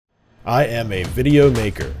I am a video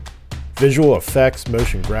maker, visual effects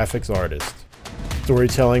motion graphics artist,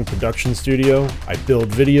 storytelling production studio. I build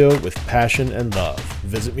video with passion and love.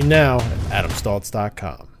 Visit me now at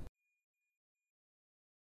adamstoltz.com.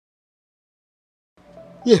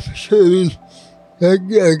 Yeah, for sure. I mean,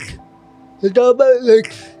 it's all about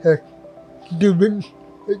different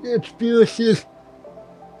experiences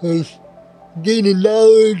and gaining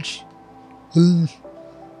knowledge and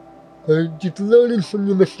just learning from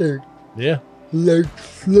your mistakes. Yeah.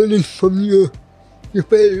 Learning from your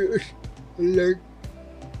failures.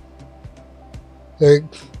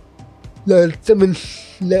 That's something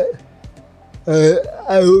that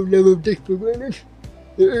I will never take for granted.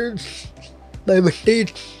 It's my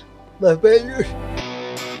mistakes, my failures.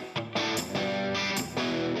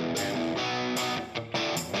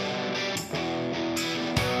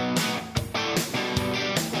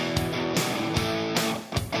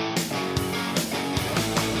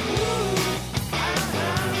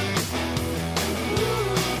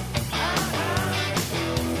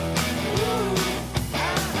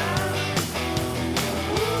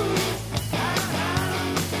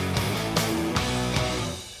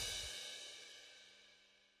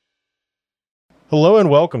 Hello and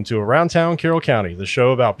welcome to Around Town Carroll County, the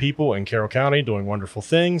show about people in Carroll County doing wonderful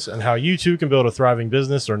things and how you too can build a thriving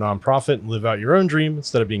business or nonprofit and live out your own dream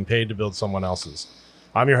instead of being paid to build someone else's.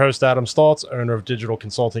 I'm your host, Adam Stoltz, owner of Digital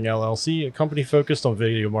Consulting LLC, a company focused on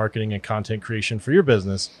video marketing and content creation for your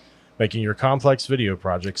business, making your complex video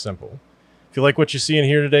projects simple. If you like what you see and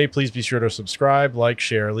hear today, please be sure to subscribe, like,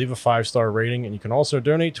 share, leave a 5-star rating, and you can also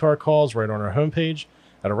donate to our cause right on our homepage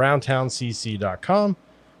at aroundtowncc.com.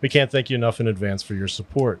 We can't thank you enough in advance for your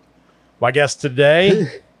support. My guest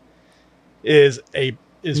today is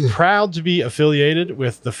proud to be affiliated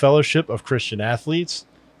with the Fellowship of Christian Athletes,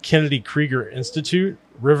 Kennedy Krieger Institute,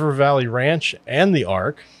 River Valley Ranch, and the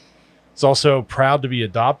Ark. He's also proud to be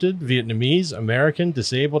adopted, Vietnamese, American,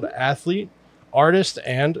 disabled athlete, artist,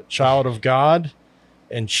 and child of God.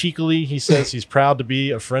 And cheekily, he says he's proud to be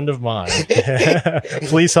a friend of mine.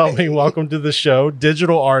 Please help me welcome to the show,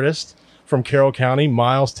 digital artist from Carroll County,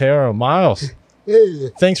 Miles Taro. Miles, Hey,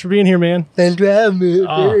 thanks for being here, man. thanks for having me.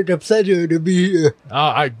 It's a pleasure to be here.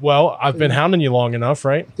 I've been hounding you long enough,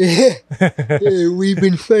 right? Yeah, we've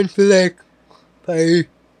been friends for probably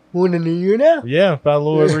more than a year now. Yeah, about a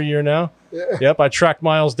little over a year now. Yeah. Yep, I tracked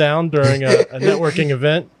Miles down during a networking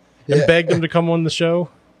event and Yeah. begged him to come on the show.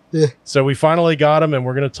 Yeah. So we finally got him, and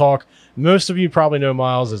we're going to talk. Most of you probably know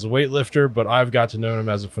Miles as a weightlifter, but I've got to know him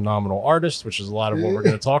as a phenomenal artist, which is a lot of what we're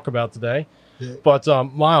going to talk about today. Yeah. But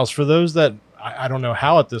Miles, for those that I don't know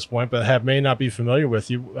how at this point, but may not be familiar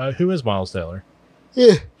with you, who is Miles Taylor?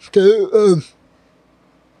 Yeah, so,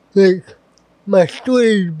 my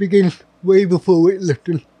story begins way before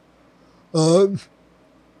weightlifting.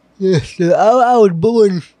 Yeah, so I was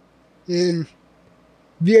born in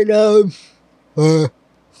Vietnam,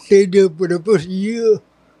 stayed there for the first year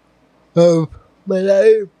of my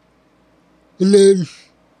life, and then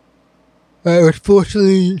I was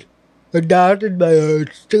fortunately adopted by a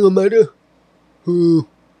single mother who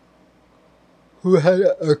had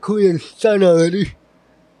a Korean son already,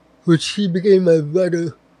 which she became my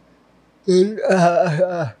brother, and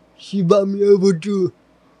she brought me over to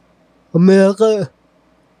America.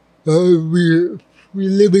 We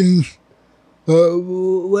live in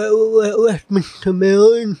Westminster,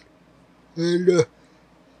 Maryland, and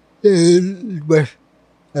but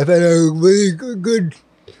I've had a really good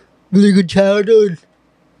childhood,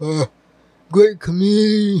 great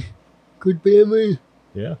community, good family.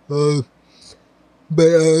 Yeah. And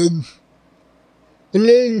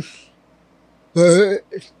then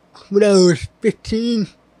when I was 15,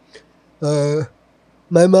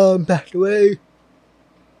 my mom passed away,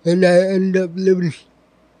 and I ended up going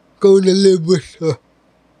to live with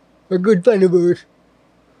a good friend of hers.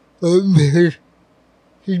 Because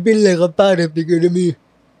he's been like a father figure to me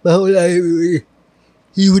my whole life.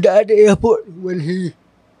 He was at the airport when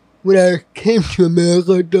I came to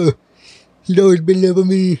America, so he's always been there for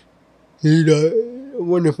me. He's a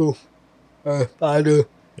wonderful father.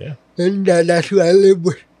 Yeah. And that's who I live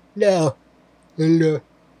with now. And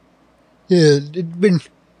yeah,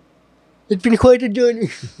 it's been quite a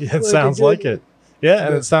journey. Yeah, it sounds like it. Yeah,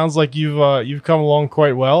 and it sounds like you've come along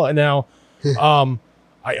quite well. And now,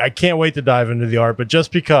 I can't wait to dive into the art. But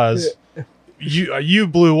just because you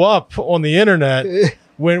blew up on the internet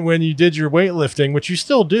when you did your weightlifting, which you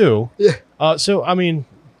still do. Yeah. So I mean,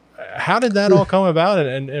 how did that all come about?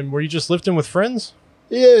 And were you just lifting with friends?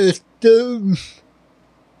 Yeah.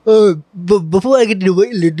 But before I get to the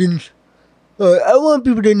weightlifting, I want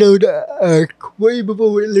people to know that way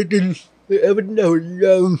before weightlifting, everything I was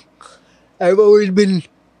young, I've always been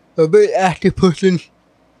a very active person,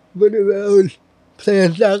 running around,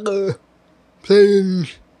 playing soccer, playing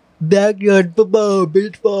backyard football,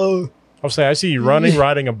 baseball, I'll say I see you running,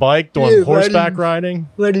 riding a bike, doing Yeah, horseback riding.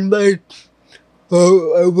 riding bikes.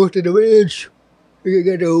 I worked at the ranch. I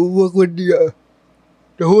got to work with the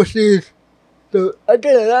horses. So I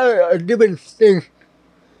did a lot of different things.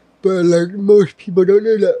 But like most people don't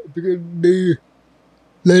know that because the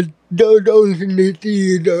only thing they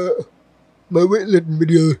see is my weightlifting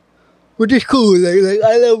videos, which is cool. Like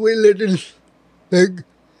I love weightlifting. Like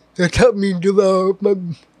it helped me develop my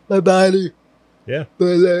body. Yeah.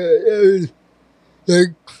 But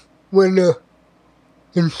like when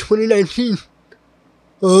in 2019,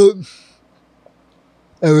 I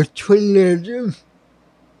was training at a gym.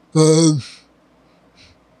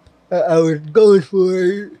 I was going for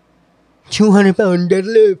a 200-pound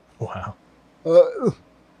deadlift. Wow.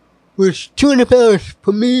 Which 200 pounds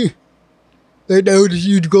for me, like that was a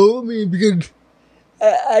huge goal for me because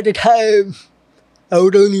at the time I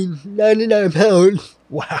was only 99 pounds.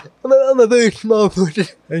 Wow. I'm a very small person.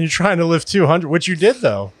 And you're trying to lift 200, which you did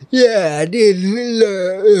though. Yeah, I did.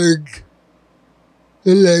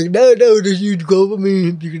 And that was a huge goal for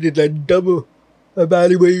me because it's like double my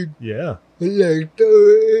body weight. Yeah. And so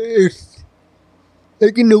it's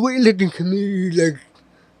like in the weightlifting community,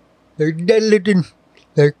 like deadlifting,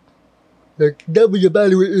 like double your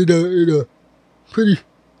body weight in a pretty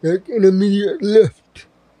like intermediate lift.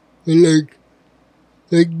 And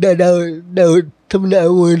like that was something that I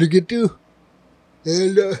wanted to get to.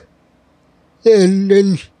 And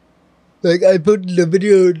then like I put the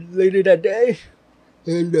video later that day.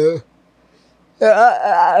 And I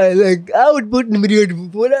was putting the video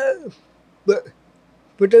before that, but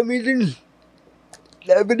for some reason,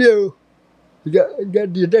 that video got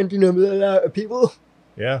the attention of a lot of people.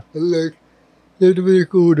 Yeah. And like, it's really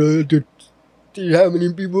cool to see how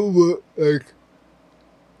many people were like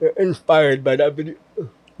inspired by that video.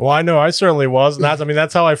 Well, I know I certainly was. And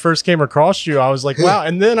that's how I first came across you. I was like, wow.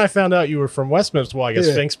 And then I found out you were from Westminster. Well, I guess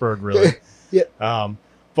Finksburg, really. Yeah.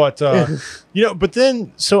 But but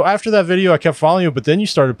then, so after that video, I kept following you, but then you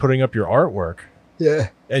started putting up your artwork. Yeah.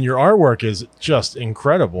 And your artwork is just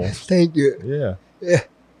incredible. Thank you. Yeah. Yeah.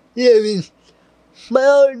 Yeah, I mean, my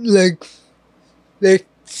art, like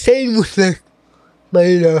same with like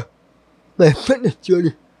my fitness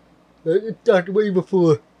journey. Like it started way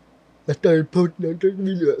before I started posting on social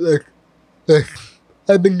media. Like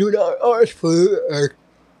I've been doing art for like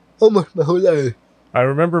almost my whole life. I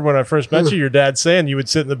remember when I first met you, your dad saying you would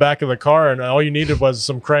sit in the back of the car and all you needed was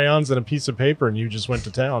some crayons and a piece of paper and you just went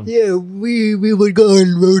to town. Yeah, we would go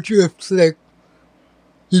on road trips like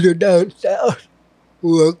either down south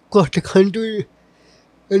or across the country,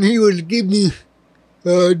 and he would give me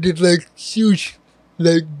this like huge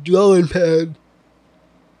like drawing pad,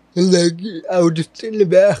 and like I would just sit in the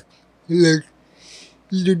back and like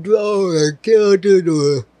either draw like characters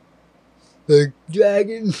or like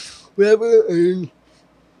dragons, whatever, and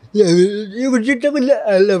yeah, it was just something that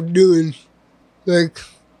I loved doing. Like,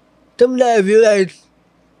 something that I realized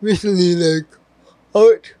recently, like,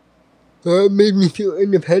 art made me feel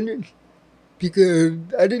independent because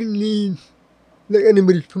I didn't need, like,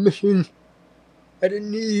 anybody's permission. I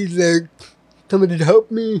didn't need, like, somebody to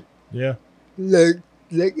help me. Yeah. Like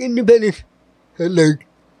independence, and, like,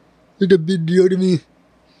 it's a big deal to me.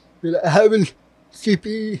 Like, having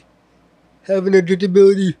CP, having a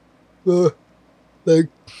disability, like,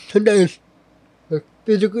 sometimes, like,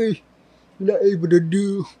 physically, you're not able to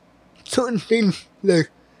do certain things,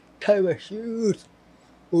 like, tie my shoes,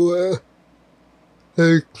 or,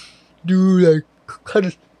 like, do, like,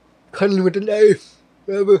 cutting with a knife,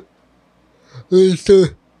 whatever. And so,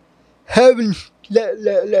 having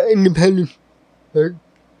that independence, like,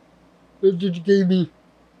 it just gave me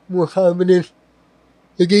more confidence.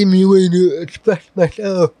 It gave me a way to express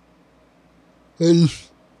myself. And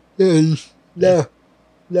now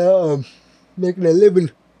I'm making a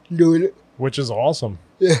living doing it. Which is awesome.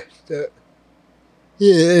 Yeah, so,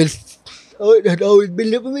 it's always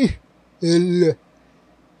been there for me. And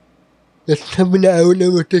it's something that I would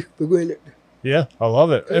never take for granted. Yeah, I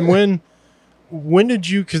love it. And when did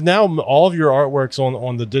you, because now all of your artwork's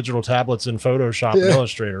on the digital tablets in Photoshop and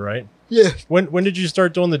Illustrator, right? Yeah. When did you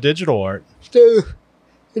start doing the digital art? So,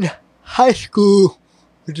 in high school,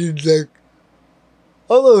 which is like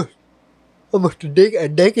almost a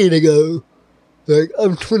decade ago, like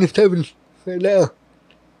I'm 27 right now.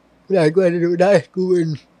 And I graduated high school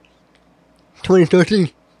in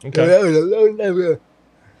 2013. Okay. So that was a long time ago.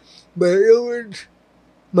 But it was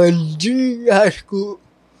my junior year of high school.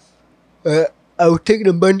 I was taking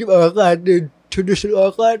a bunch of art classes, traditional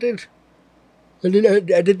art classes. And then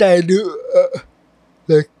at the time, I do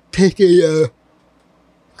like take a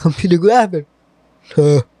computer graphic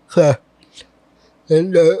class,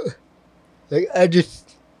 and like I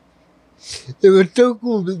just it was so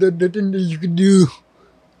cool the thing that you could do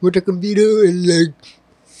with a computer and like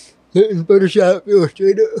in Photoshop,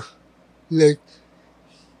 Illustrator, like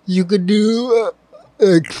you could do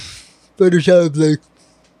like Photoshop like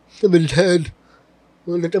somebody's head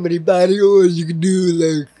on somebody's body, or you could do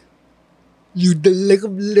like use the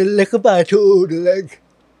like tool to like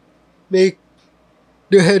make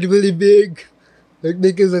their head really big, like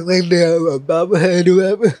make it look like they have a bobblehead or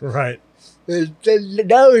whatever. Right. And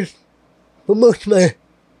that was for most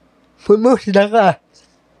of that class.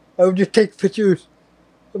 I would just take pictures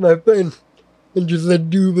of my friends and just like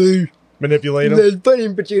do really Manipulate them.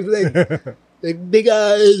 funny pictures like big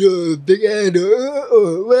eyes or big head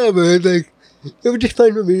or whatever. Like it was just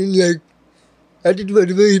fun for me. And, like I just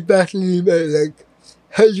was really fascinated by like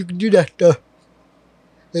how you could do that stuff.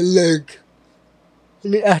 And like,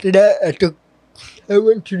 and then after that, I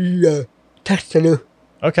went to the tech center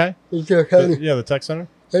Okay. in Carroll County, Yeah, the tech center.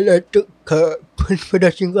 and I took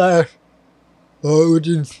post-production class, which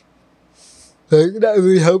is like that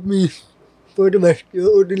really helped me further my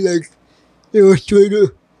skills in like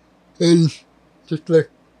Illustrator and just like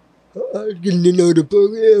getting to know the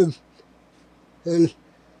program and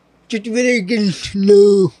just really getting to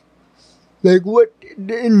know like what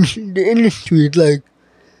the industry is like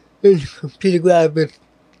in computer graphics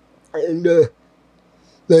and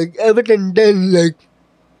like everything then like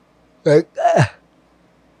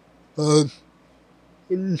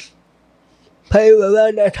in probably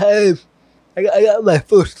around that time I got my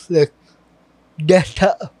first like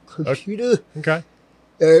desktop computer. Okay.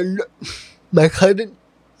 And my cousin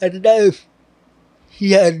at the time,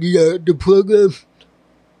 he had the program,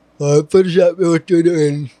 Photoshop, Illustrator,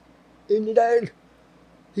 and InDesign.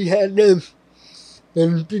 He had them.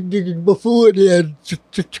 And before they had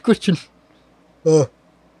subscription,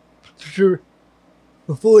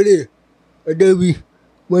 before they, Adobe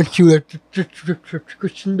went to a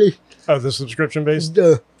subscription base. Oh, the subscription based.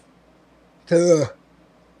 So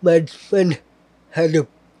my friend had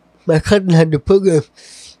my cousin had the program,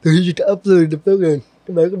 so he just uploaded the program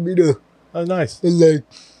to my computer. Oh, nice. And like,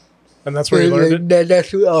 And that's where you learned it?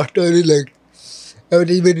 that's where I started. Like, I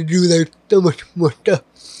was able to do like so much more stuff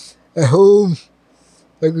at home.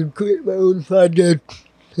 I could create my own project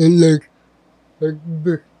and like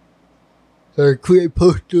create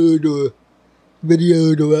posters or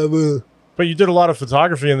videos or whatever. But you did a lot of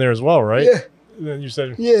photography in there as well, right? Yeah. And then you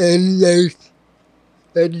said, Yeah, and like,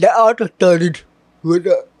 and that also started with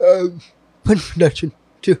post-production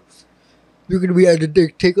too. Because we had to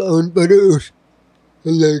take our own photos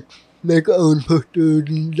and like make our own posters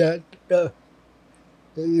and that stuff.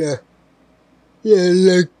 And yeah,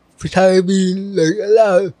 like photography, like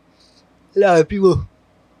a lot of people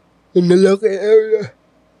in the local area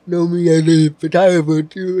know me as a photographer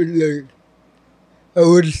too. And like, I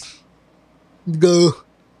would go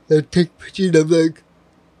and take pictures of like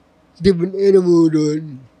different animals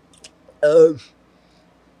or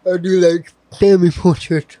I do like family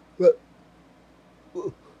portraits,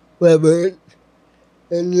 whatever,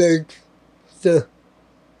 and like so,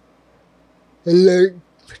 and like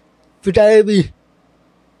photography,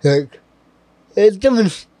 like it's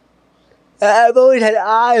different. I've always had an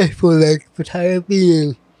eye for like photography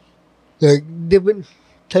and like different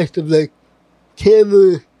types of like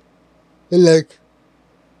camera and like,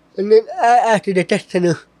 and then after the tech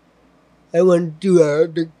center, I went to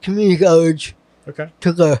the community college. okay.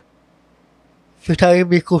 Took a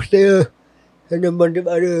photography course there, and a bunch of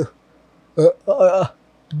other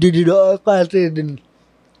digital art classes, and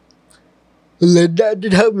that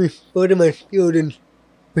did help me further my skills in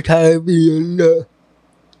photography, and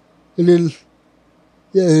then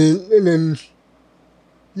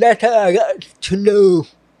that's how I got to know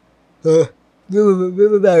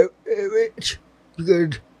Riverbank Rich,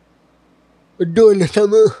 because during the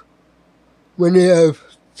summer when they have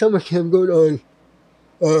summer camp going on,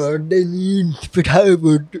 they need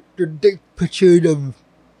photographers to take pictures of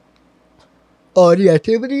all the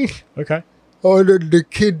activities. Okay. All the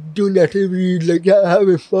kids doing activities, like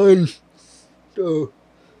having fun. So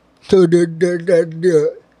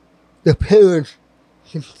the parents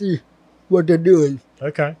can see what they're doing.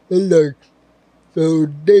 Okay. And like, so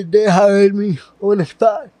they hired me on the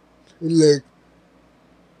spot. And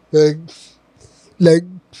like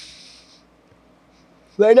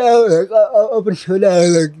right now, like up until now,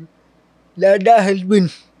 like that has been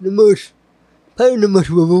probably the most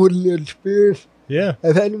rewarding experience Yeah.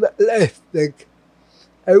 I've had in my life. Like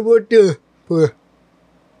I worked there for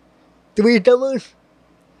 3 summers.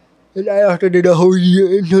 And I also did a whole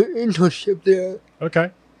year internship there.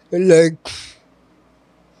 Okay. And that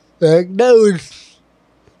was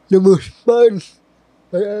the most fun.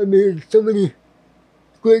 I made so many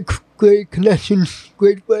great connections,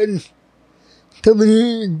 great friends, so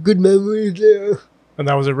many good memories there. And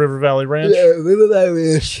that was at River Valley Ranch? Yeah, River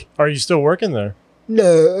Valley Ranch. Are you still working there?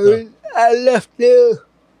 No, I left there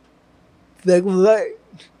right,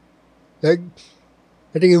 I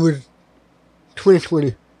think it was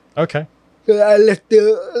 2020. Okay. So I left there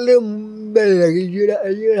a little better like a year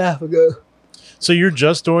and a half ago. So you're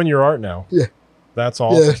just doing your art now? Yeah. That's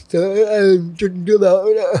awesome. Yeah, so I'm just doing my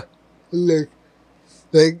own art.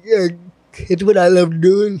 It's what I love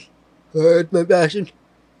doing. It's my passion.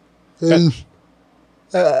 And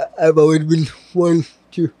I've always been one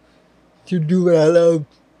to do what I love.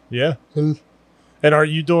 Yeah. And are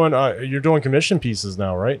you doing, you're doing commission pieces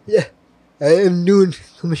now, right? yeah, I am doing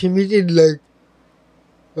commission pieces.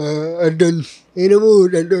 I've done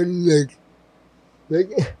animals, I've done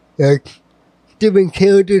like different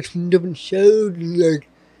characters from different shows, and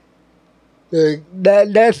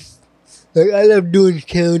that's I love doing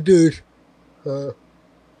characters. I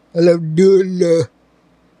love doing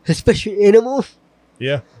especially animals.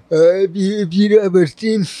 Yeah. If you ever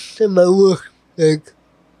seen some of my work, like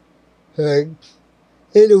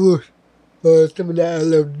animals, some of that I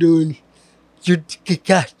love doing. Just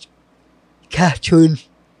cartoons.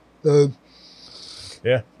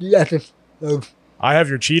 Yeah. Yes. I have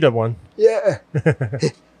your cheetah one. Yeah.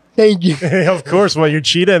 Thank you. Of course. Well, your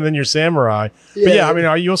cheetah and then your samurai. Yeah. But yeah, I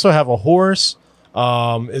mean, you also have a horse.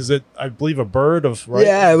 Is it, I believe, a bird of, right?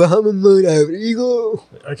 Yeah, I have a hummingbird, I have an eagle.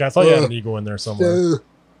 Okay, I thought you had an eagle in there somewhere. So,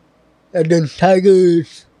 and then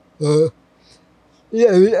tigers. Yeah,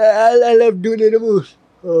 I love doing animals.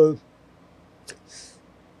 But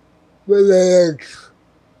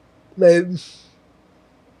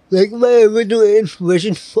my original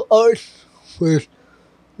inspiration for art was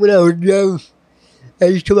when I was young. I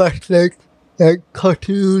used to watch like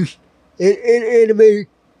cartoons and anime,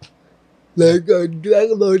 like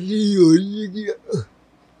Dragon Ball Z or Yu-Gi-Oh.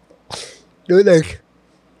 That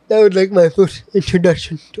was like my first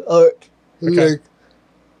introduction to art. Okay.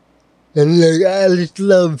 And I just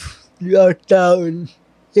love the art style and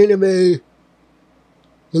anime.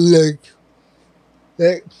 And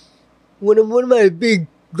one of my big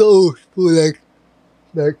goals for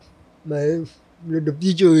my the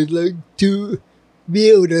future is to be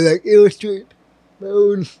able to illustrate my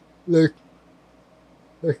own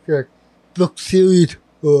book series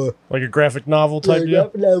or Like a graphic novel type deal?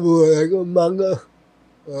 graphic novel or a manga.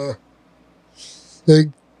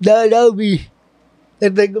 That would be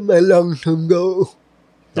that's my long-term goal.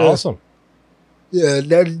 Awesome. Yeah,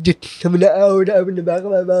 that's just something that I always have in the back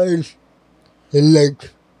of my mind. And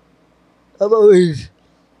I'm always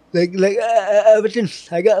ever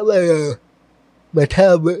since I got my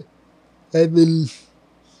tablet, I've been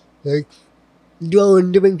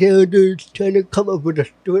drawing different characters, trying to come up with a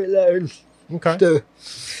storyline. Okay. So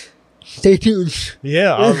stay tuned.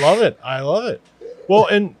 Yeah, I love it. I love it. Well,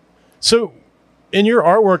 and so in your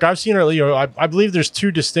artwork, I've seen, I believe there's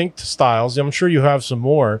 2 distinct styles. I'm sure you have some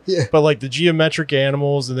more. Yeah. But like the geometric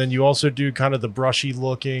animals, and then you also do kind of the brushy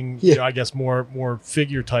looking, Yeah. I guess more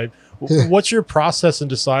figure type. Yeah. What's your process in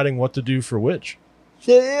deciding what to do for which?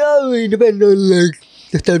 So it all really depends on the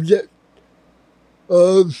subject.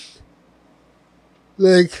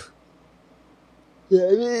 Yeah,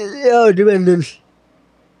 it all depends on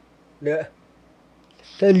the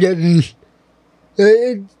subject.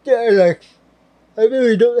 It's I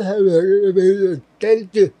really don't have a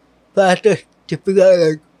sense process to figure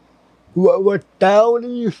out what style to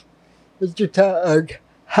use. It's just how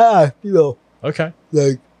I feel. Okay.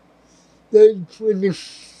 For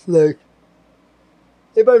instance,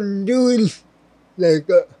 if I'm doing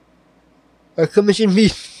a commission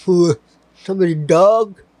piece for somebody's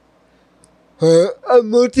dog, I'm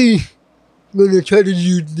mostly gonna try to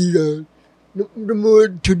use the more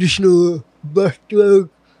traditional brush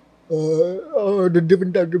stroke or the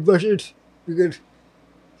different types of brushes, because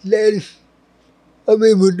then I'm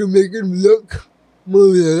able to make it look more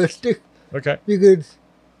realistic. Okay. Because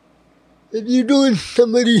if you're doing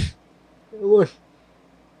somebody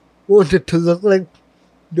wants it to look like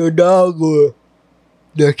the dog or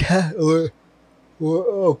the cat or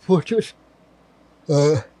a portrait,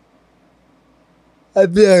 I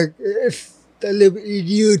feel like it's a little bit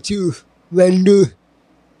easier to render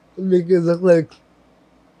and make it look like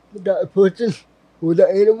that person or that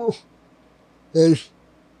animal, and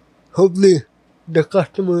hopefully the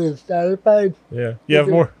customer is satisfied. Yeah. You have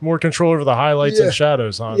more control over the highlights and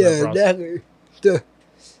shadows on that process. Exactly. So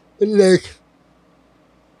and like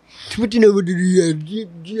switching over to the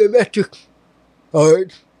geometric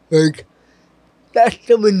art, like that's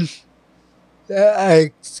something that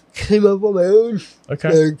I came up on my own.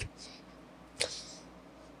 Okay.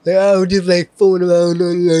 Like I was just like fooling around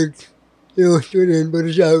on like Illustrator and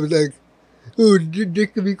Photoshop. I was like, oh, this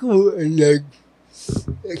could be cool, and like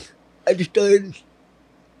I just started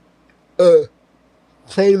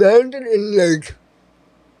playing around it, and like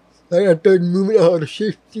I started moving all the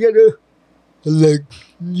shapes together, and like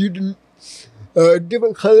using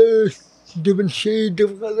different colors, different shades,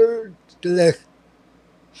 different colors to like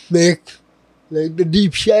make like the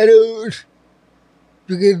deep shadows.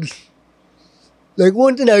 Because like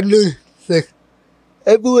one thing I learned, like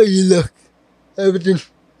everywhere you look, everything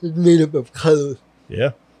is made up of colors.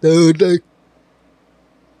 Yeah. So like,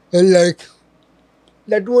 and like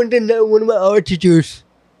that's one thing that one of my art teachers,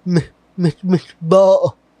 Miss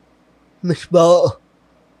Ball,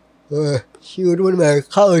 she was one of my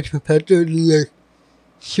college professors, and like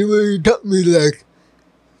she really taught me like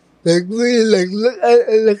really like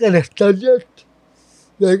look at a subject,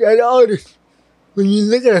 like as an artist, when you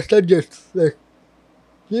look at a subject, like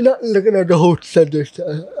you're not looking at the whole subject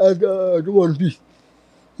as one piece.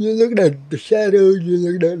 You're looking at the shadows, you're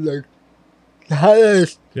looking at like the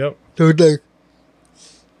highlights. Yep. So like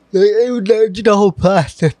it was like just the whole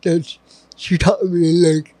process that she taught me.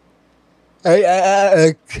 Like I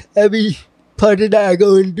like every part that I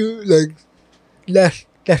go into, like that's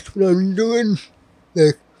what I'm doing.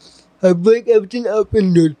 Like I break everything up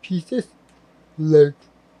into pieces. Like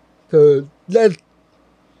so that's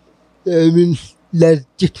that's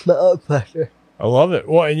just my art process. I love it.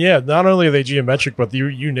 Well, and yeah, not only are they geometric, but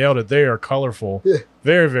you nailed it. They are colorful. Yeah.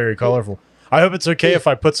 Very, very colorful. I hope it's okay if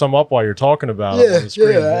I put some up while you're talking about it on the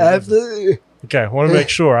screen. Yeah, absolutely. Okay, I want to make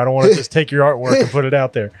sure. I don't want to just take your artwork and put it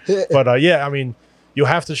out there. But yeah, I mean, you'll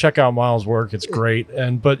have to check out Miles' work. It's great.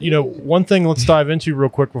 But one thing let's dive into real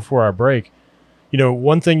quick before our break.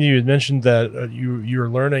 One thing you had mentioned that you're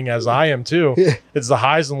learning, as I am too, is the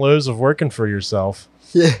highs and lows of working for yourself.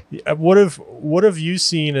 Yeah. What have you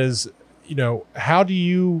seen as, how do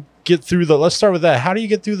you get through let's start with that. How do you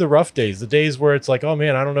get through the rough days, the days where it's like, oh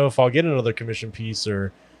man, I don't know if I'll get another commission piece,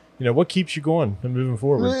 or, what keeps you going and moving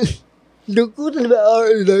forward? The good thing about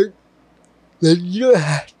art is like that you don't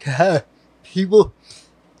have to have people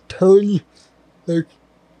telling you, like,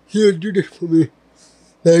 here, do this for me.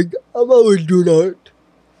 Like, I'm always doing art.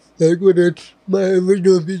 Like, whether it's my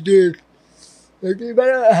original pieces. Like, if I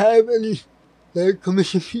don't have any, like,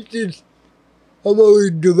 commission pieces, I'm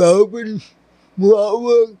always developing more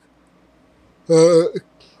artwork.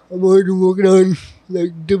 I'm always working on,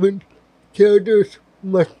 like, different characters,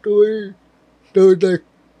 my story. So it's like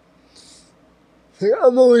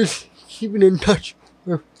I'm always keeping in touch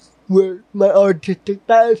with my artistic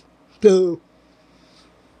side. So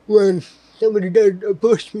when somebody does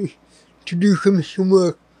approach me to do commission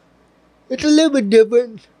work, it's a little bit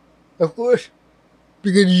different, of course,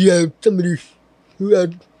 because you have somebody who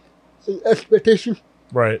has an expectation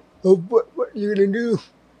Right. of what you're gonna do.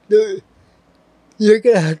 So you're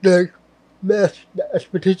gonna have to like match the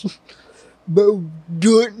expectation, but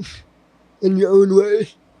do it in your own way.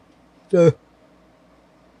 So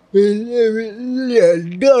yeah,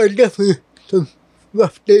 there are definitely some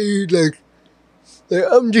rough days. Like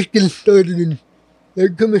I'm just getting started in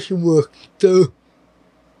like commission work, so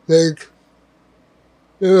like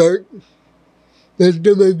there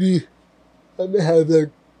might be, I may have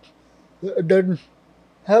like a dozen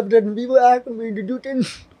people asking me to do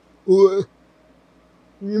things, or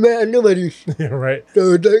you may have nobody. Yeah, right.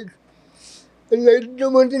 So it's like, and like the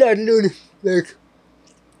one thing I noticed, like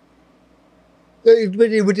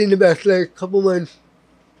especially within the past like couple months,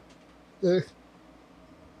 like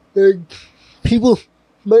people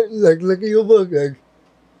might like look at your work, like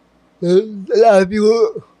a lot of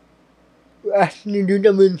people were asking you to do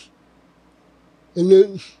something, and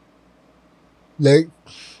then like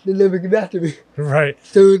they never get back to me. Right.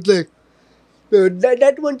 So it's like, so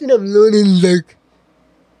that's one thing I'm learning, like,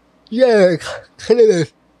 yeah, kind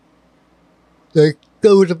of like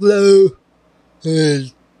go with the flow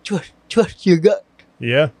and trust your gut.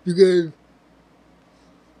 Yeah. Because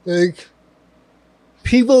like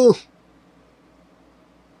people,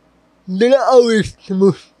 they're not always the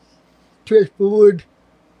most straightforward.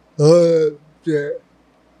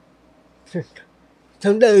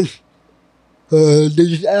 Sometimes they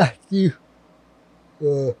just ask you,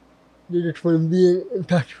 they just want to be in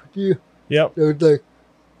touch with you. Yep. So it's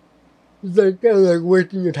like kind of like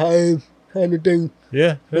wasting your time kind of thing.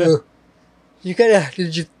 Yeah. Yeah. So you kind of have to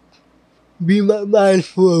just be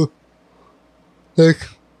mindful of like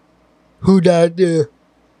who died there.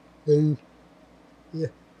 And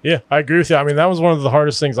Yeah, I agree with you. I mean, that was one of the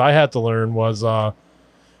hardest things I had to learn was,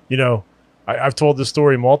 you know, I've told this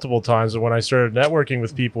story multiple times. But when I started networking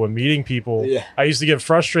with people and meeting people, Yeah. I used to get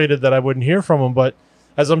frustrated that I wouldn't hear from them. But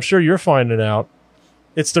as I'm sure you're finding out,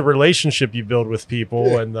 it's the relationship you build with people.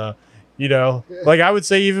 Yeah. And, you know, like I would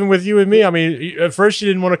say, even with you and me, I mean, at first you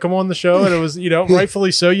didn't want to come on the show, and it was, you know,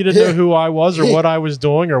 rightfully so. You didn't know who I was or what I was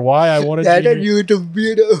doing or why I wanted I thought to. you were the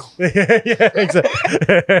weirdo. Yeah,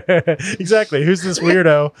 exactly. Exactly. Who's this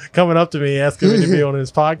weirdo coming up to me asking me to be on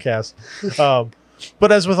his podcast?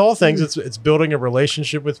 But as with all things, it's building a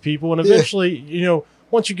relationship with people, and eventually, you know,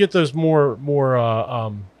 once you get those more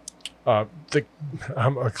I'm a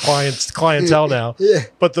clientele now, Yeah.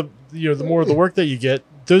 but the more of the work that you get,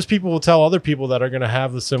 those people will tell other people that are going to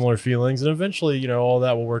have the similar feelings, and eventually, you know, all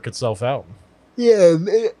that will work itself out. Yeah,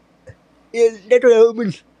 man. Yeah, that's what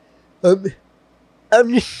happens.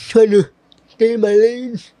 I'm just trying to stay in my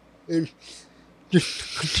lane and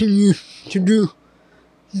just continue to do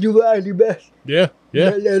what I do best. Yeah,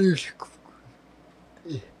 yeah. That is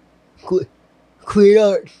create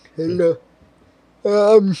art, and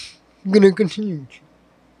I'm gonna continue.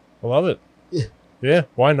 I love it. Yeah. Yeah,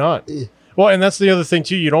 why not? Yeah. Well, and that's the other thing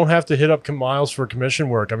too. You don't have to hit up Miles for commission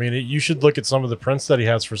work. I mean, you should look at some of the prints that he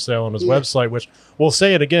has for sale on his website, which we'll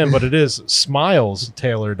say it again, but it is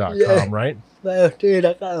smilestailor.com, Yeah. right?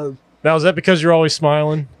 Smilestailor.com. Now, is that because you're always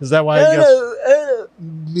smiling? Is that why I you got... don't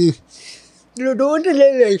know. You know, the one thing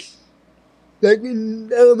I like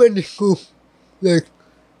in elementary school, like,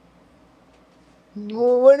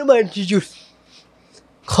 one of my teachers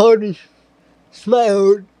called me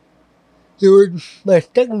Smile. It was my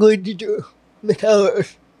second grade teacher, Miss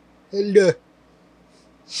Alice, and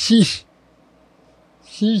she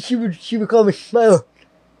would call me Smile,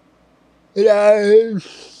 and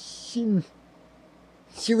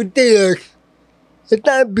she would say like, it's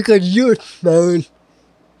not because you're smiling,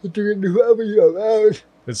 it's because whoever you're around,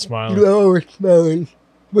 It's smiling. you're always smiling.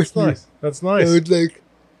 That's nice. That's So nice. it's like,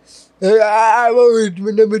 I've always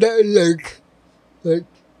remembered that, like,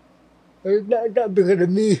 it's not because of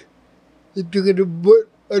me. It's because of what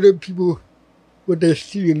other people, what they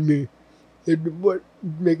see in me, and what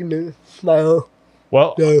making them smile.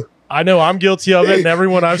 Well, So, I know I'm guilty of it, and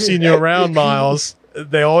everyone I've seen you around, Miles,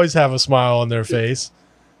 they always have a smile on their face.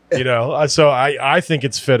 You know, so I think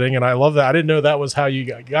it's fitting, and I love that. I didn't know that was how you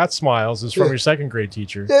got smiles, is from your second grade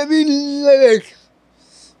teacher. I mean, like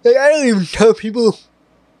I don't even tell people,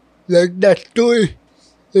 like, that story,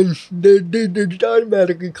 and they just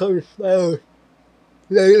automatically call me smile.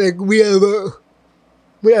 Like we have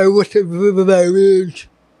when I was at Riverside Ridge,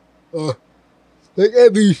 like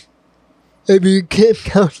every camp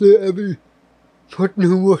counselor, every person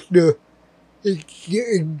who was there is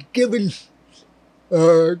given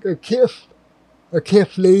a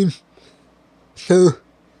camp name. So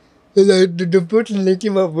the person they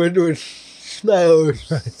came up with was Smiles.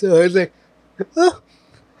 So I was like, oh,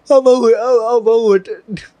 I'll go with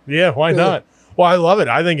it. Yeah, why not? Well, I love it.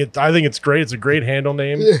 I think it's great. It's a great handle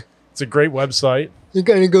name. Yeah. It's a great website. It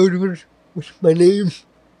kind of goes with my name,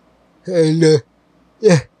 and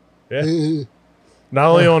yeah. Yeah. Not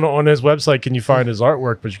only on his website can you find his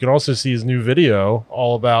artwork, but you can also see his new video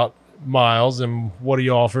all about Miles and what he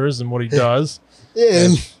offers and what he does.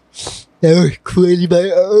 And that was created by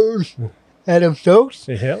our own Adam Stokes.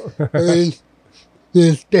 Yeah. And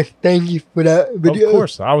just thank you for that video. Of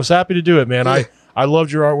course. I was happy to do it, man. Yeah. I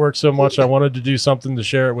loved your artwork so much. I wanted to do something to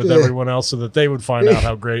share it with Yeah. everyone else so that they would find out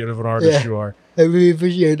how great of an artist Yeah. you are. I really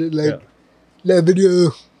appreciate it. Like, that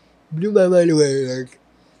video blew my mind away.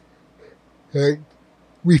 Like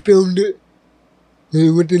we filmed it,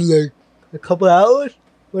 and within like a couple hours,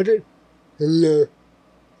 was it? And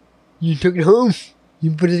you took it home,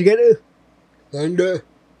 you put it together, and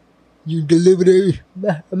you delivered a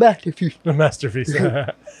masterpiece. A masterpiece.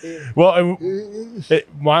 Well,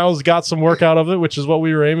 Miles got some work out of it, which is what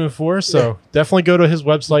we were aiming for. So definitely go to his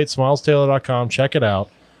website, smilestailor.com. Check it out.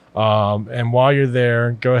 And while you're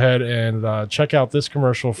there, go ahead and check out this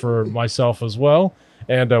commercial for myself as well.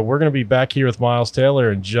 And we're going to be back here with Miles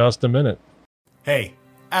Taylor in just a minute. Hey,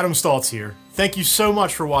 Adam Stoltz here. Thank you so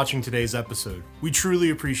much for watching today's episode. We truly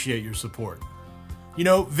appreciate your support. You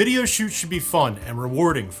know, video shoots should be fun and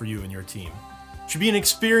rewarding for you and your team. It should be an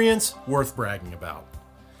experience worth bragging about.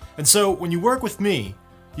 And so when you work with me,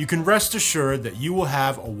 you can rest assured that you will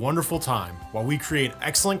have a wonderful time while we create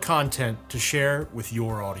excellent content to share with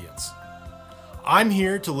your audience. I'm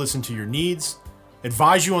here to listen to your needs,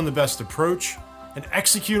 advise you on the best approach, and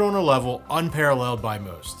execute on a level unparalleled by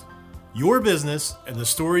most. Your business and the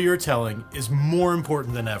story you're telling is more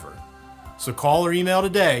important than ever. So call or email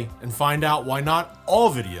today and find out why not all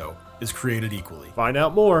video is created equally. Find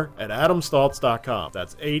out more at adamstultz.com.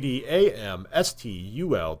 That's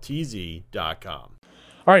ADAMSTULTZ.com.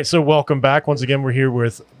 All right, so welcome back. Once again, we're here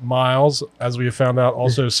with Miles, as we have found out,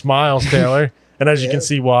 also Smiles Taylor. And as you can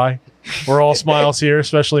see why, we're all Smiles here,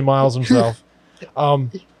 especially Miles himself. But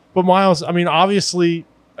Miles, I mean, obviously,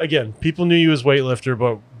 again, people knew you as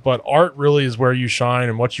weightlifter, but art really is where you shine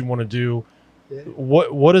and what you want to do. Yeah.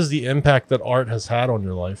 What is the impact that art has had on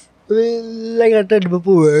your life? I mean, like I said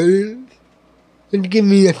before, it gave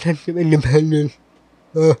me a sense of independence.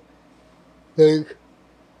 Like, ever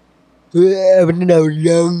since I was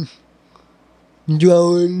young,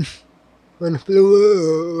 drawing on the floor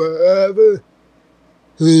or wherever, it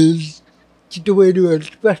was just a way to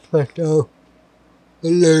express myself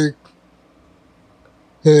and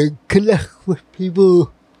connect with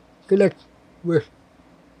people, connect with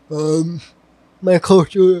my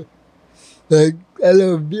culture. Like, I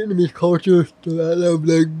love Vietnamese culture, so I love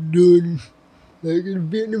doing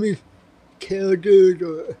Vietnamese characters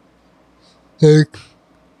or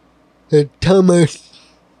tell my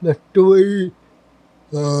story.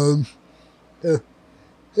 It's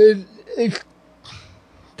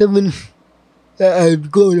something that I've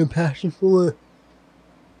grown a passion for.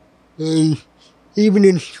 And even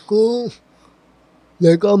in school,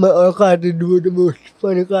 all my art classes were the most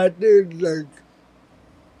fun classes.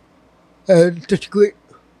 I had such great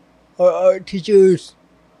art teachers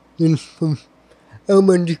from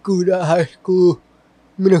elementary school to high school,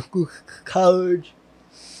 middle school, college.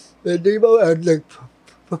 They've all had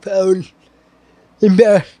profound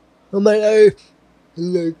impact on my life.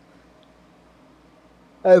 And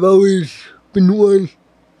I've always been one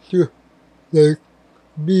to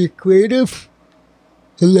be creative.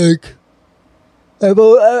 And I've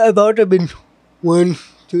also been one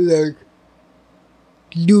to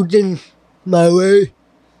do things my way.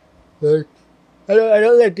 I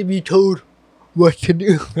don't like to be told what to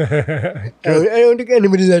do. I don't think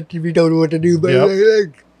anybody likes to be told what to do, but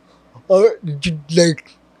art is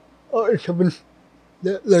something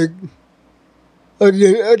that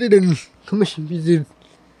other than commission pieces,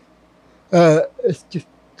 it's just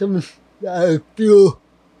something that I feel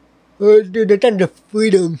the kind of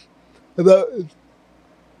freedom about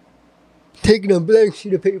taking a blank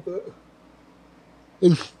sheet of paper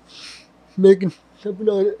and making something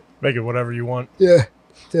on it. Make it whatever you want. Yeah.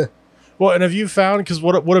 Well, and have you found, because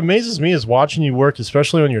what amazes me is watching you work,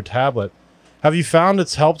 especially on your tablet, have you found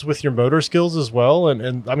it's helped with your motor skills as well?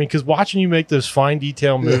 And I mean, because watching you make those fine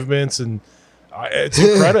detail movements, and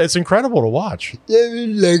it's incredible to watch. Yeah, I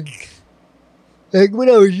mean, when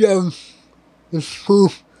I was young in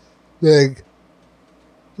school, my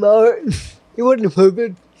art, it wasn't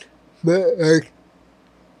perfect, but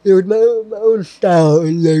it was my own style,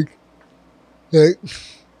 and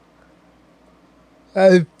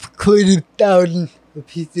I've created thousands of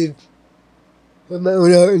pieces of my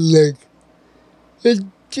own art, and it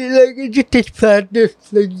just takes practice.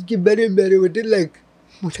 You get better and better with it,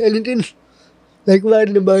 with anything,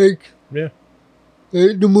 riding a bike. Yeah.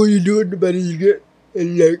 The more you do it, the better you get,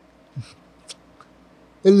 and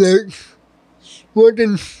one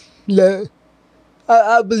thing that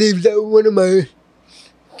I believe that one of my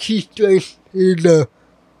key strengths is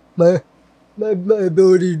my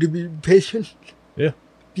ability to be patient. Yeah.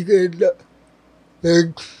 Because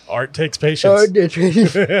art takes patience. Art takes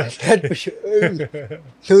patience. That's for sure.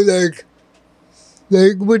 So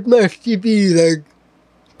with my CP,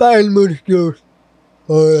 fine motor skills,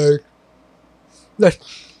 or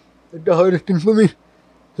that's the hardest thing for me.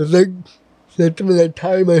 It's something like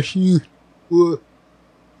tying my shoes or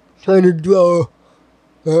trying to draw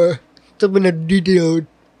something that's detailed.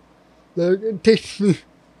 It takes me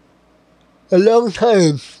a long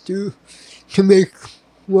time to make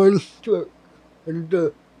one stroke.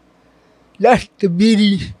 And that's the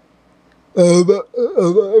beauty of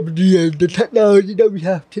the technology that we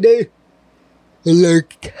have today. And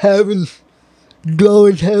having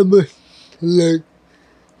drawing tablets, and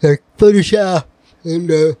Photoshop,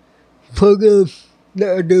 and programs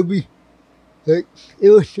like Adobe,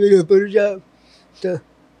 Illustrator, Photoshop,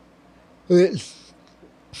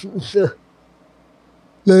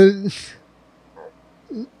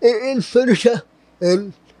 in Photoshop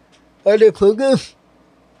and other programs,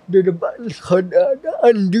 there's a button called the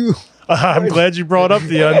undo. I'm glad you brought up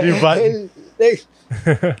the undo button.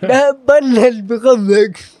 That button has become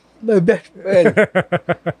my best friend.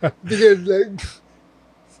 Because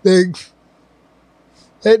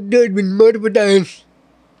that dude been multiple times.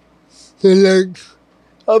 So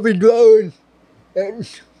I'll be drawing and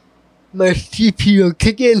my CP will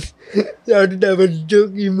kick in. I did have a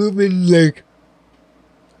jokey movement like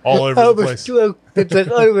All over I the was place. stroke. It's like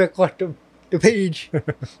all the way across the page. So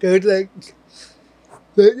it's like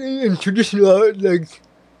in traditional art, like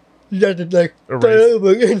you have to like start Erase. over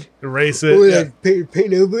again. Erase it. Or Yeah. like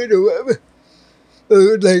paint over it or whatever.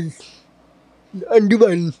 Or like undo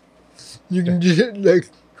button. You can just hit like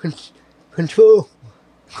control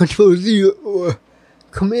Z or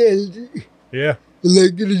command Z. Yeah. And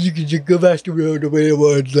like you can just go back to the way it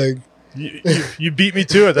was. Like You beat me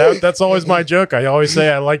to it. That's always my joke. I always say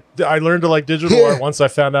I learned to like digital art once I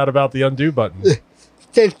found out about the undo button.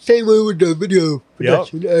 same way with the video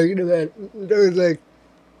production. You know, man, there was like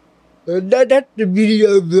that's the beauty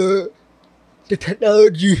of the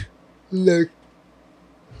technology. Like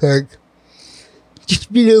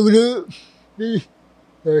just being able to be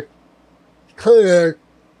like kind of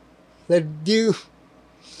like do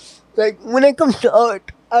like when it comes to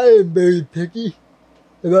art, I am very picky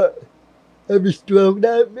about every stroke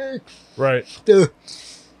that I make. Right. So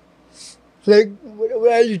like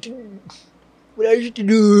when I used to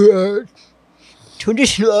do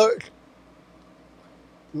traditional art,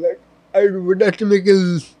 like I would have to make it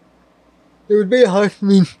was very hard for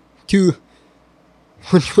me to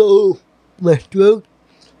control my stroke.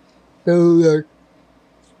 So like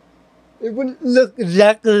it wouldn't look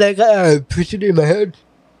exactly like I pictured it in my head.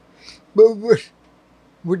 But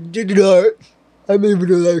with digital art, I'm able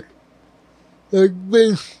to like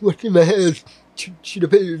bring what's in my head to the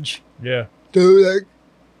page. Yeah. So like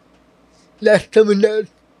that's something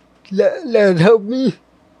that helped me,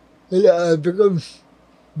 and I've become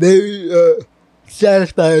very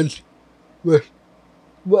satisfied with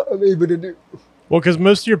what I'm able to do. Well, because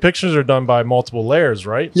most of your pictures are done by multiple layers,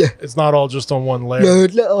 right? Yeah. It's not all just on one layer. No,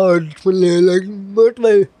 it's not all just one layer. Like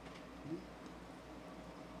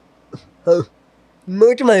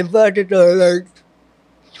most of my projects are like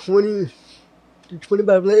 20 to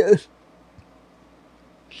 25 layers.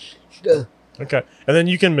 So, Okay. And then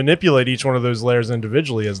you can manipulate each one of those layers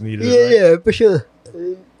individually as needed, yeah, right? yeah, for sure.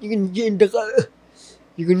 You can change the color.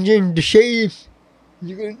 You can change the shade.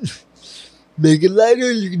 You can make it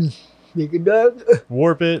lighter. You can make it darker.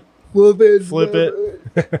 Warp it, Flip it.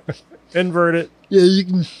 invert it. Yeah, you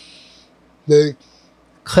can like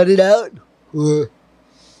cut it out, or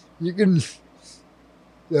you can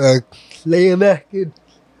lay it back in.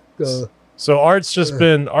 So art's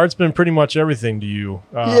been pretty much everything to you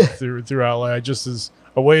throughout life, just as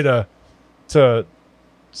a way to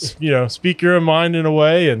speak your own mind in a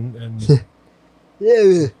way and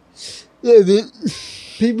yeah,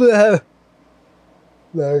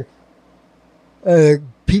 man.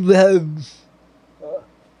 People have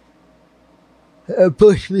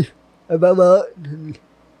approached me about my art, and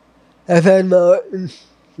I've had my art in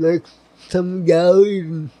like some galleries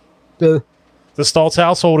and stuff. the Stoltz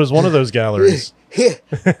household is one of those galleries.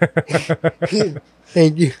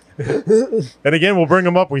 Thank you. And again, we'll bring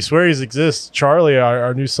him up. We swear he exists. Charlie,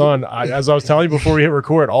 our new son, as I was telling you before we hit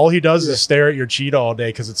record, all he does is stare at your cheetah all day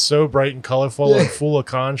because it's so bright and colorful and full of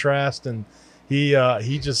contrast. And he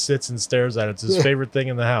just sits and stares at it. It's his favorite thing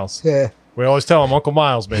in the house. Yeah. We always tell him Uncle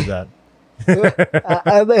Miles made that.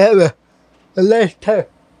 I may have a lifetime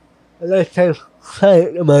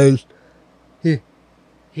client of mine.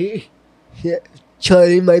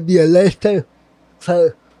 Charlie might be a lifetime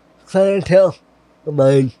clientele of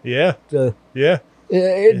mine. Yeah. So Yeah.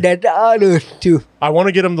 that's an honor too. I want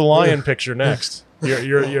to get him the lion picture next.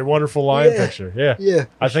 Your wonderful lion picture. Yeah. Yeah.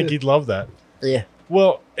 I think he'd love that. Yeah.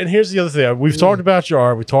 Well, and here's the other thing. We've talked about your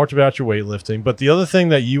art. We talked about your weightlifting. But the other thing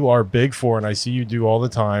that you are big for, and I see you do all the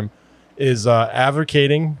time, is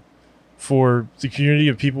advocating for the community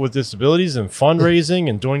of people with disabilities and fundraising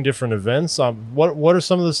and doing different events. What are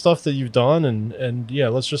some of the stuff that you've done? And yeah,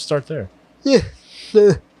 let's just start there. Yeah.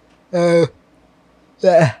 So,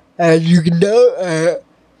 as you can know, I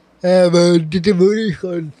have a disability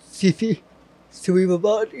called CP, cerebral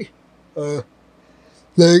palsy.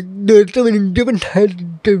 Like, there's so many different types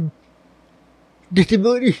of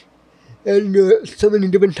disability, and so many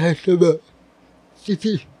different types of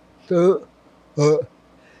CP. So,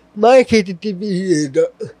 my case of CP is,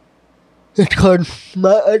 it's called,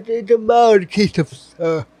 it's a mild case of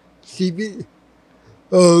CP.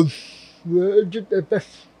 Just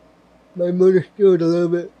affects my motor skills a little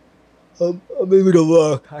bit. I'm able to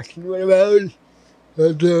walk, I can run around,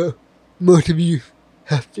 as most of you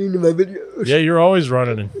have seen in my videos. Yeah, you're always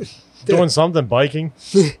running and doing something, biking.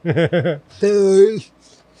 So, it's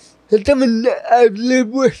something that I've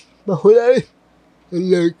lived with my whole life.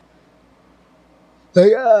 And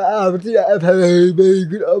obviously I've had a very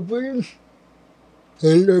good upbringing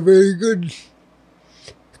and a very good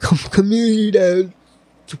community that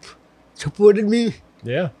supported me.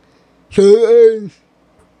 Yeah. So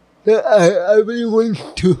I really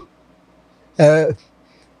want to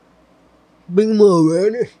bring more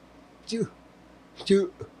awareness to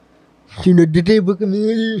the disabled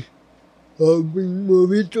community, bring more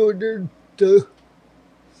resources. So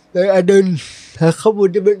I done a couple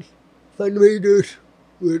of different fundraisers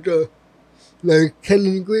with like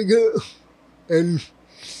Kelly Grigger and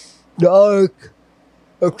the Arc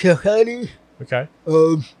of Carroll County. Okay.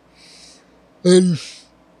 And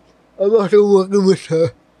I'm also working with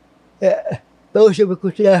Fellowship of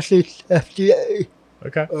Christian Athletes, FGA,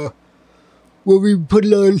 Okay. where we put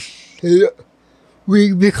on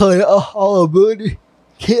we call it All Ability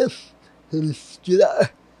Camp in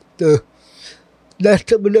July. So that's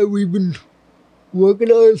something that we've been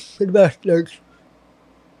working on for the past like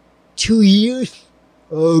 2 years.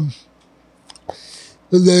 And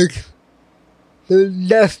like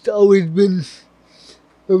that's always been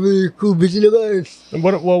a really cool vision of ours. And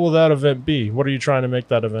what will that event be? What are you trying to make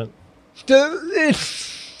that event? So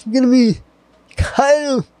it's gonna be kind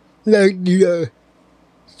of like the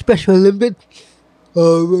Special Olympics,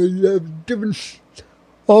 where you have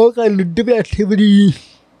all kinds of different activities,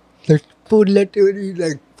 like sporting activities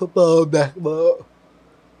like football, basketball,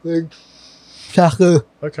 like soccer,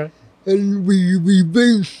 Okay. and we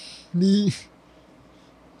bring the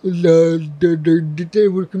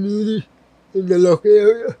disabled community in the local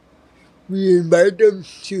area. We invite them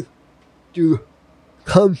to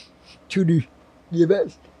come to the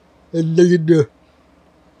event, and they get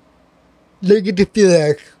to feel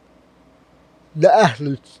like the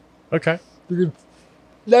athletes. Okay. Because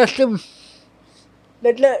that's not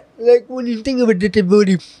like when you think of a disabled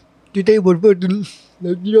person,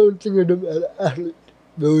 like you don't think of them as an athlete.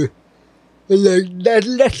 No. And like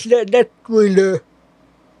that's when the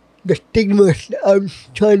stigma I'm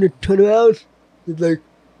trying to turn around. It's like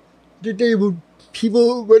disabled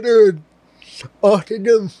people, whether it's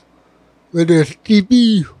autism, whether it's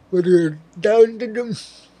TB, whether it's Down syndrome,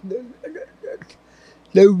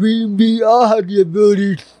 that we all have the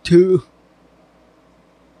ability to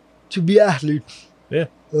be athletes. Yeah.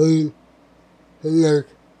 And like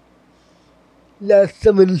that's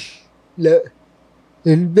something that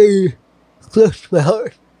is very close to my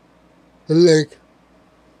heart. And like,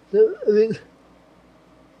 I mean,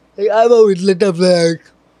 like I've always looked up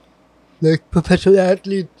like professional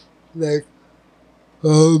athletes, like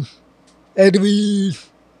Edwin,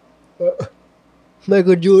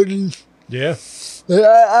 Michael Jordan. Yeah.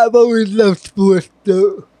 I've always loved sports,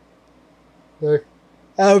 so like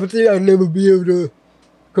obviously I'll never be able to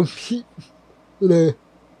compete in a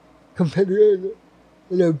competitive,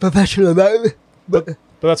 in a professional environment. But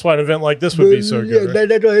that's why an event like this would be so good. Yeah, Right?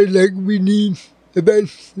 that's why like we need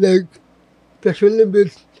events like Special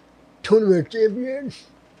Olympics, tournament champions,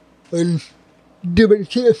 and different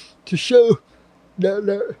camps to show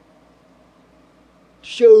that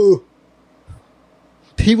show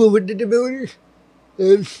people with disabilities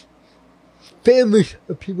and families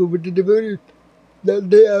of people with disabilities that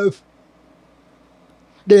they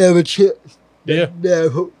have a chance. Yeah. They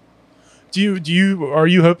have hope. Are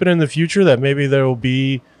you hoping in the future that maybe there will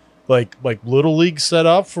be like little leagues set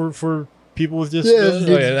up for people with disabilities,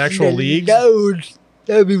 like an actual league? That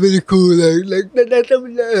would be really cool. Like that's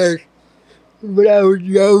something that like when I was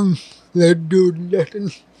young, like doing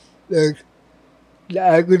nothing, like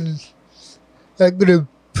I could have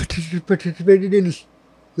participated in.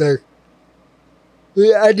 Like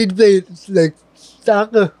I did play like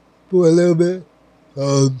soccer for a little bit.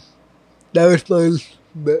 That was fun,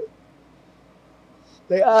 but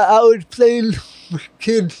like I was playing with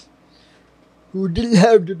kids who didn't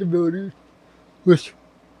have disabilities, which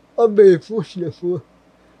I'm very fortunate for.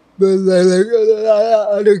 But like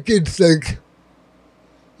other kids, like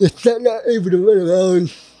it's not able to run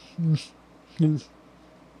around.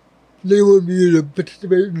 They won't be able to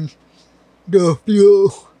participate in the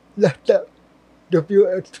feel left out. They feel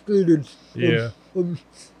excluded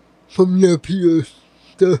from their peers.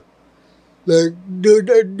 So like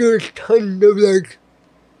there's tons of like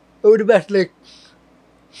over the past like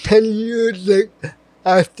 10 years, like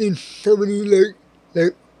I've seen so many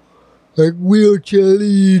like wheelchair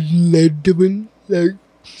leads, like different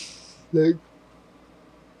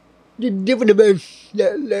different events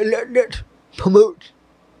that promote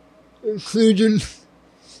inclusion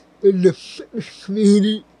in the fitness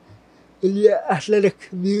community, in the athletic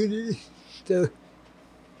community. So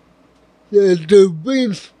yeah, the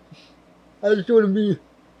brains. I just want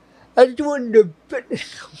the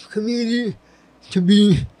fitness community to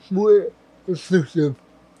be more inclusive.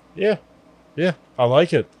 Yeah. I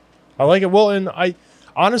like it. Well, and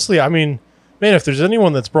honestly, I mean, man, if there's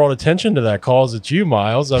anyone that's brought attention to that cause, it's you,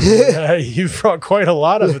 Miles. I mean, you've brought quite a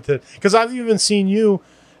lot of it. Because I've even seen you,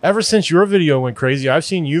 ever since your video went crazy, I've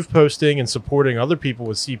seen you posting and supporting other people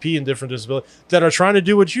with CP and different disabilities that are trying to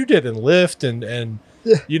do what you did and lift and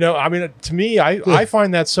you know, I mean, to me, I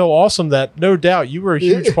find that so awesome that no doubt you were a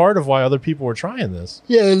huge part of why other people were trying this.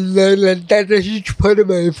 Yeah, and that's a huge part of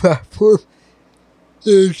my platform.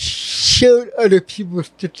 Is showing other people's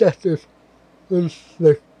successes and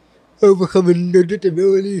like overcoming their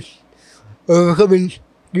disabilities, overcoming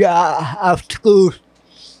the obstacles.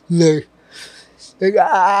 Like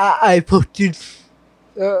I posted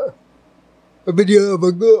a video of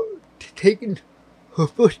a girl taking her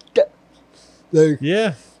first step. Like,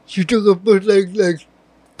 Yeah. she took her first like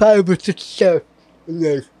 5 or 6 steps.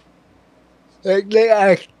 Like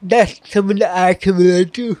that's something that I can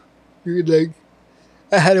relate to. Like,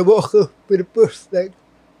 I had a walker for the first like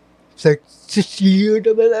 60 years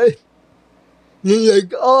of my life. And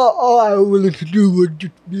like all I wanted to do was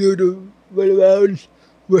just be able to run around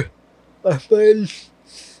with my friends,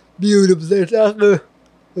 be able to play soccer.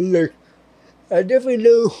 And like, I definitely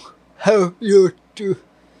know how it feels to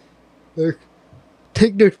like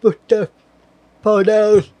take those first steps, fall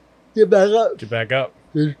down, get back up,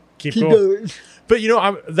 and Keep keep going. going. But you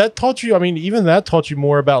know, that taught you. I mean, even that taught you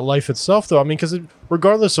more about life itself, though. I mean, because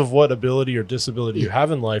regardless of what ability or disability you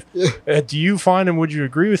have in life, do you find, and would you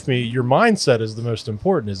agree with me, your mindset is the most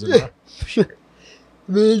important, is it not? For sure.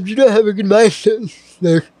 I mean, if you don't have a good mindset,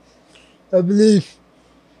 like, I believe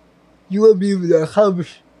you won't be able to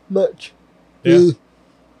accomplish much. Yeah.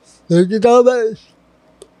 Like, it's all about,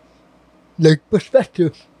 like,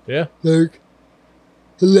 perspective. Yeah. Like,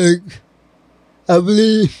 I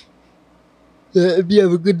believe that if you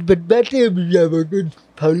have a good perspective, if you have a good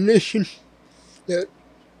foundation, that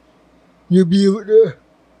you'll be able to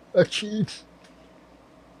achieve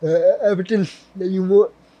everything that you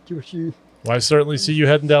want to achieve. Well, I certainly see you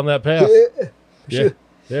heading down that path. Yeah, for Yeah. sure.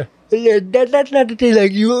 Yeah. And yeah, that's not to say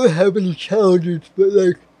like you won't have any challenges, but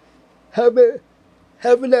like having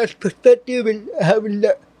that perspective and having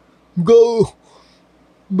that goal.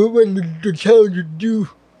 But when the challenges do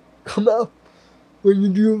come up, when you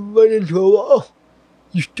do run into a wall,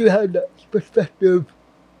 you still have that perspective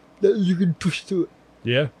that you can push through it.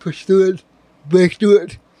 Yeah. Push through it, break through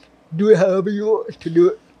it, do it however you want to do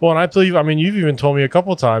it. Well, and I believe, I mean, you've even told me a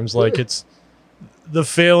couple of times, like, it's the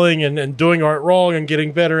failing and doing art wrong and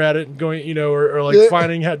getting better at it and going, you know, or like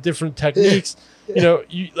finding out different techniques. You know,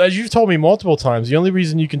 as you've told me multiple times, the only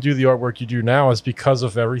reason you can do the artwork you do now is because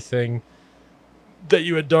of everything that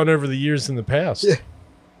you had done over the years in the past.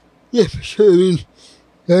 Yeah, for sure. I mean,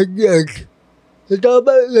 like it's all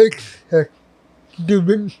about like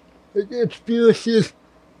different experiences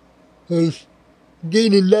and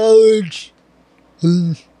gaining knowledge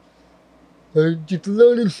and just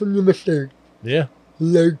learning from your mistakes. Yeah.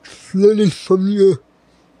 Like learning from your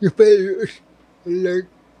failures. And like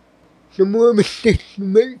the more mistakes you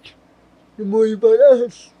make, the more you find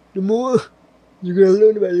out, the more you're gonna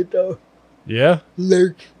learn about yourself. Yeah.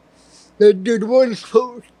 Like there's one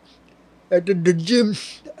quote at the gym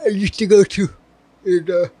I used to go to.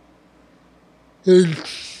 Is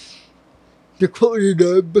the quote is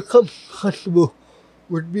become comfortable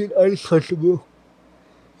with being uncomfortable.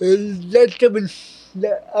 And that's something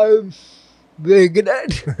that I'm very good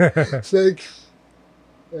at. It's like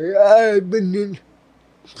I've been in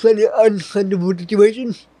plenty of uncomfortable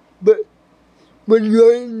situations, but when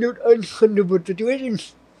you're in those uncomfortable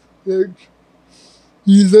situations, like,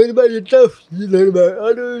 you learn about yourself, you learn about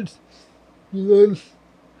others, you learn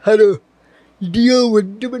how to deal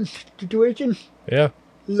with different situations. Yeah.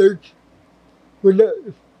 Like, when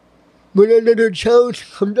another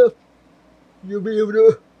challenge comes up, you'll be able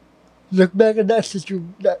to look back at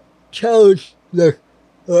that challenge, like,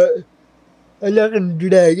 alright, I'm not going to do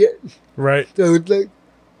that again. Right. So it's like,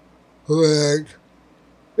 alright,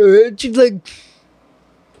 it's just like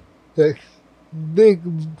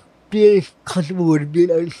being comfortable with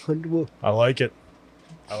being uncomfortable. I like it.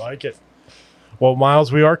 I like it. Well,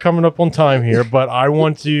 Miles, we are coming up on time here, but I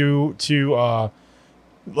want you to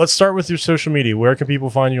let's start with your social media. Where can people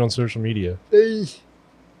find you on social media?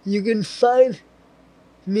 You can find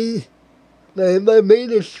me, my main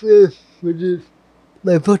Instagram, which is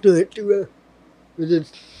my photo Instagram, which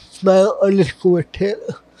is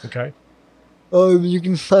smile_Taylor. Okay. You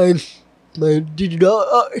can find my digital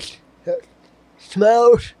art at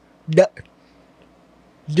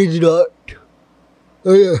smiles.digital art.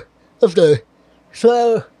 Oh yeah, I'm sorry.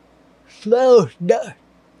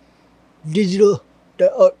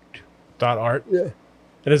 Smiles.digital.art. .art. Yeah.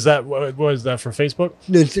 And is that what is that for Facebook?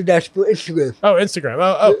 No, so that's for Instagram. Oh, Instagram.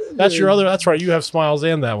 Oh, that's your other. That's right. You have Smiles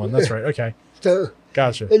and that one. That's right. Okay, So,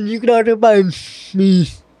 gotcha. and you can also find me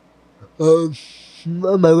on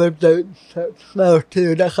my website at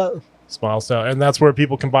smilestailor.com. Smiles Tailor, and that's where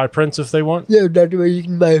people can buy prints if they want. Yeah, that's where you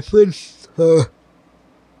can buy prints.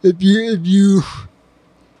 If you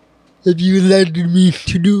elected me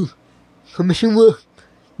to do commission work,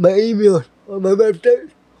 my email on my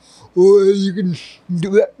website, or you can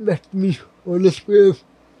direct message me on Instagram,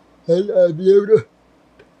 and I'll be able to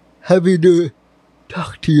happy to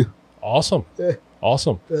talk to you. Awesome. Yeah.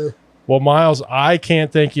 Awesome. Well, Miles, I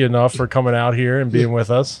can't thank you enough for coming out here and being with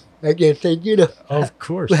us. I can't thank you enough Of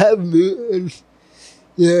course. for having me.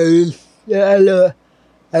 And I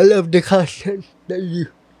love the content that you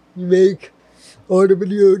make, all the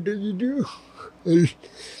videos that you do, and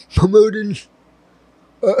promoting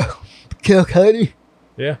Carroll County.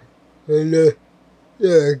 Yeah. And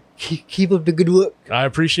keep up the good work. I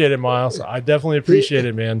appreciate it, Miles. I definitely appreciate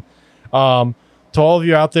it, man. To all of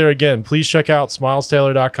you out there, again, please check out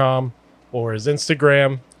smilestailor.com or his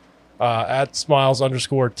Instagram at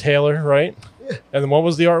smiles_Taylor, right? Yeah. And then what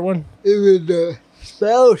was the art one? It was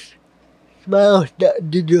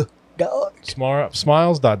smiles.digital.art.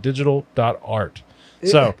 Smiles.digital.art. Yeah.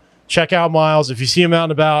 So check out Miles. If you see him out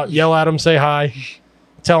and about, yell at him, say hi.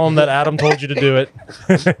 Tell him that Adam told you to do it.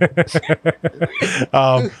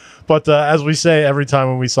 But as we say every time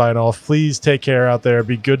when we sign off, please take care out there.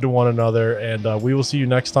 Be good to one another. And we will see you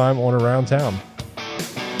next time on Around Town.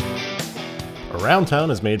 Around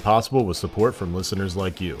Town is made possible with support from listeners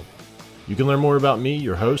like you. You can learn more about me,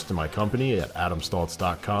 your host, and my company at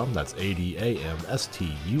adamstultz.com. That's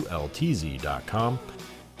ADAMSTULTZ.com.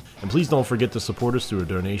 And please don't forget to support us through a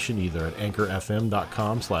donation either at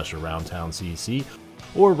anchorfm.com/aroundtowncc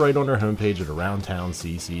or right on our homepage at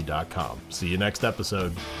aroundtowncc.com. See you next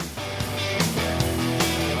episode.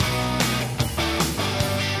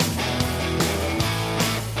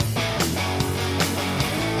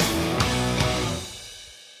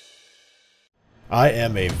 I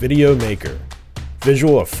am a video maker,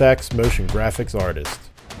 visual effects, motion graphics artist,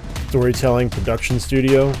 storytelling production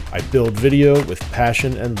studio. I build video with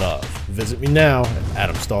passion and love. Visit me now at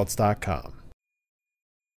adamstultz.com.